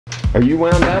Are you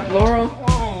wound up, Laurel?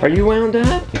 Are you wound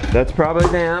up? That's probably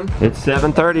them. It's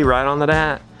 7:30 right on the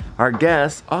dot. Our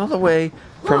guest all the way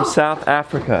from South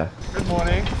Africa. Good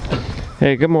morning.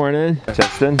 Hey, good morning.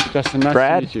 Justin. Justin, nice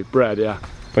Brad? to meet you. Brad, yeah. What's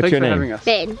Thanks your for name? having us.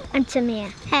 Ben. I'm Tamia.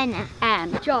 Hannah.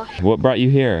 And Josh. What brought you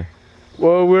here?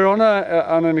 Well, we're on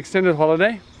an extended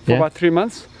holiday for about 3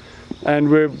 months.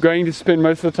 And we're going to spend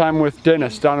most of the time with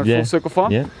Dennis down at Full Circle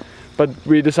Farm. Yeah. But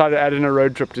we decided to add in a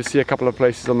road trip to see a couple of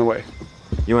places on the way.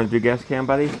 You want to do guest cam,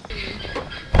 buddy?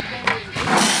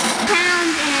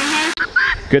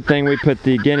 Good thing we put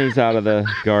the guineas out of the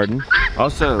garden.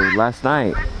 Also, last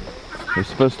night, it was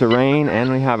supposed to rain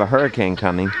and we have a hurricane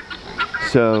coming.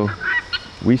 So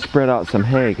we spread out some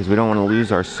hay because we don't want to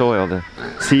lose our soil. The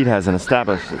seed hasn't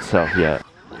established itself yet.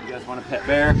 You guys want a pet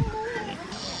bear?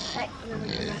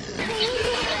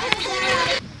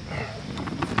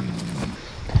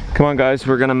 Come on guys,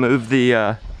 we're gonna move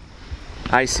the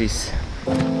ices.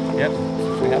 Yep,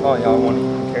 we have all y'all want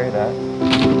to carry that.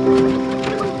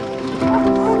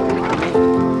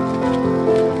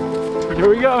 Here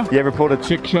we go. You ever pulled a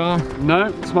chickshaw? No,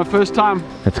 it's my first time.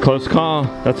 That's a close call.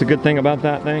 That's a good thing about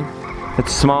that thing.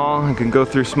 It's small, it can go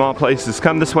through small places.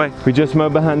 Come this way. We just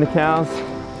mowed behind the cows.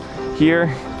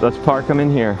 Here, let's park them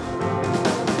in here.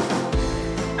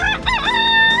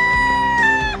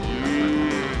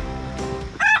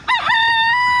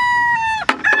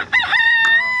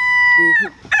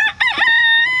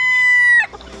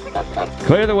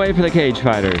 Clear the way for the cage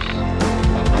fighters.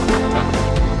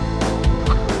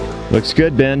 Looks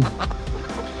good, Ben.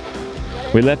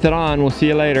 We left it on. We'll see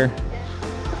you later.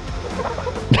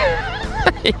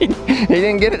 He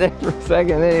didn't get it there for a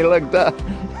second, then he looked up.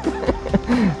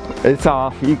 It's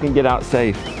off. You can get out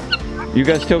safe. You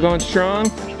guys still going strong?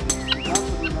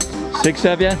 6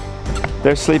 of you?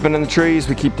 They're sleeping in the trees.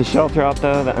 We keep the shelter out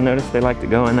though. I noticed they like to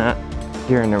go in that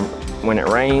during when it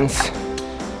rains.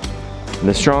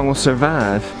 The strong will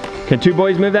survive. Can 2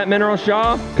 boys move that mineral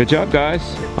shawl? Good job, guys.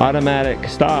 Automatic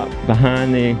stop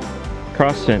behind the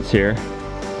cross fence here.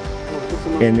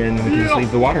 And then we can just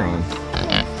leave the water on.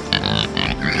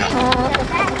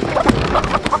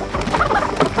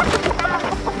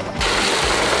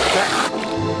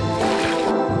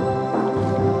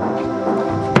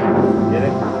 Get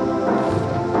it?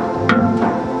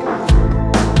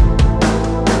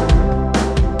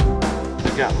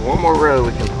 We've got one more row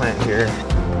we can plant here.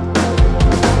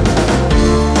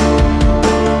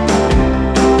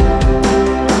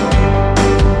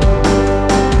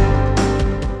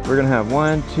 We're gonna have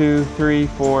 1, 2, 3,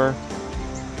 4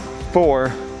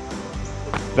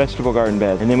 vegetable garden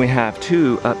beds. And then we have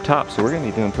 2 up top, so we're gonna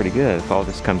be doing pretty good if all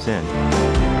this comes in.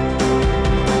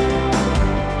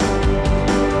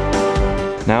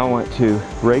 Now I want to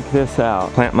rake this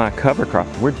out, plant my cover crop.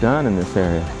 We're done in this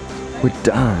area. We're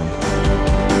done.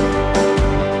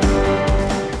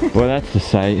 Well, that's the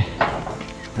site.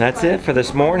 That's it for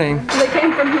this morning. They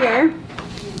came from here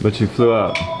But you flew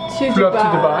up. to Flew up to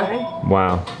Dubai. Dubai.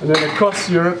 Wow. And then across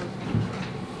Europe,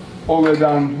 all the way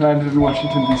down, landed in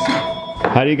Washington, D.C.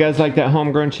 How do you guys like that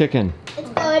homegrown chicken? It's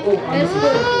good. It's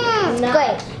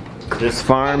good. Good. This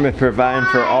farm is providing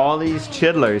for all these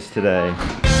chidlers today.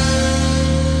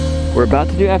 We're about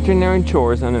to do afternoon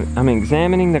chores. I'm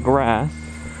examining the grass.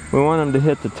 We want them to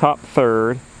hit the top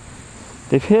third.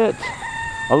 They've hit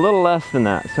a little less than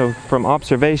that. So from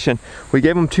observation, we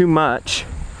gave them too much.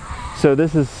 So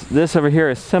this over here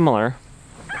is similar.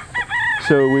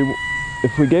 So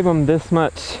if we gave them this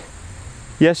much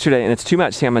yesterday and it's too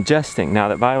much, see, I'm adjusting. Now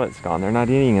that Violet's gone, they're not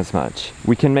eating as much.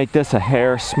 We can make this a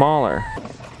hair smaller.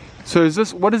 So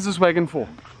what is this wagon for?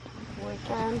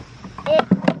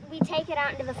 We take it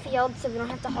out into the field so we don't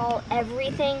have to haul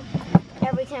everything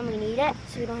every time we need it.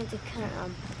 So we don't have to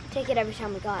take it every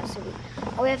time we got it. So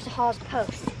all we have to haul is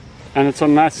posts. And it's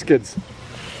on nice skids.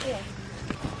 Yeah.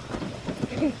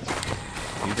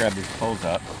 You grab these poles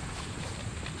up.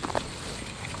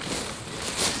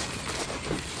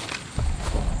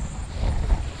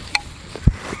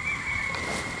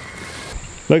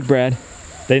 Look, Brad,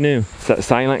 they knew. It's that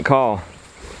silent call.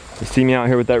 They see me out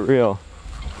here with that reel.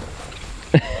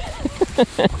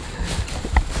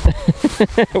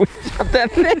 We jumped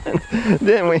that fence,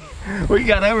 didn't we? We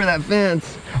got over that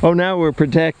fence. Oh, now we're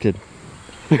protected.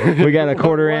 We got a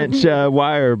 1/4 inch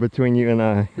wire between you and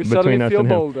I. We between suddenly us feel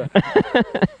and him. bolder.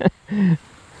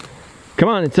 Come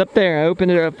on, it's up there. I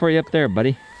opened it up for you up there,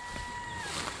 buddy.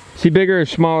 Is he bigger or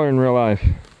smaller in real life?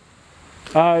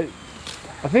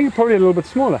 I think it's probably a little bit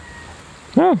smaller.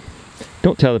 Oh,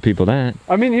 don't tell the people that.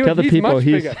 I mean, he's much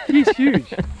bigger. He's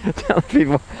huge. Tell the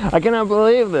people, I cannot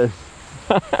believe this.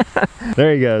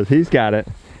 There he goes, he's got it.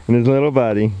 And his little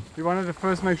buddy. We wanted to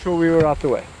first make sure we were out the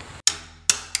way.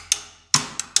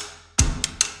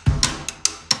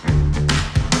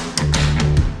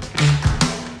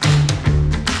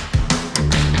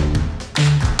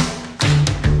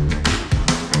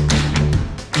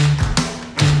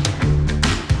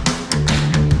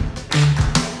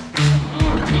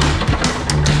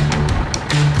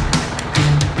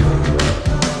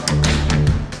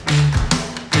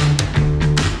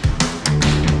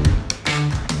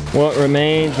 what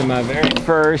remains of my very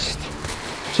first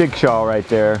chickshaw right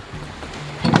there.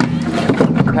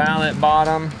 Pallet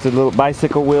bottom, the little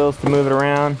bicycle wheels to move it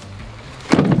around.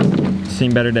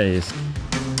 Seen better days.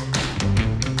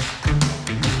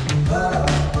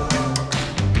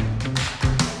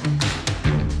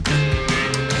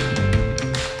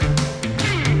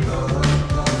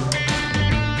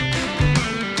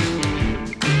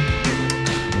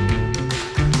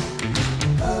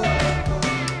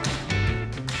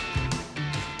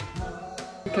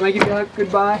 Can I give you a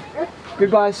goodbye?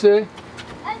 Goodbye, sir.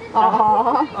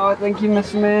 Aww. Oh, thank you,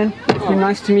 Mr. Man. It's been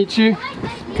nice to meet you.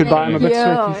 Goodbye, I'm a bit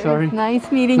sweaty, sorry.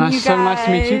 Nice meeting you guys. So nice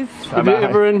to meet you.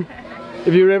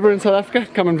 If you're ever in South Africa,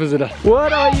 come and visit us.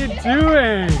 What are you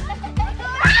doing?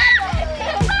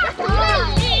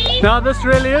 Now this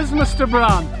really is Mr.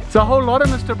 Brown. There's a whole lot of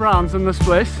Mr. Browns in this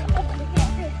place.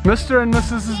 Mr. and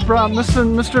Mrs. Brown, Mr.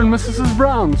 and Mrs.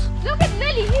 Browns. Look at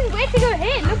Lily, he's way to go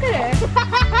ahead, look at her.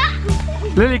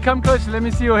 Lily, come closer, let me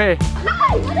see your hair.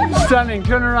 Stunning,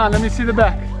 turn around, let me see the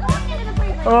back.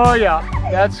 Oh yeah,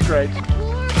 that's great.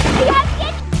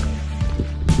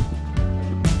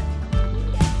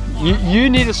 You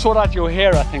need to sort out your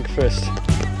hair, I think, first.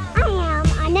 I am,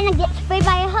 and then I get sprayed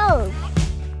by a hose.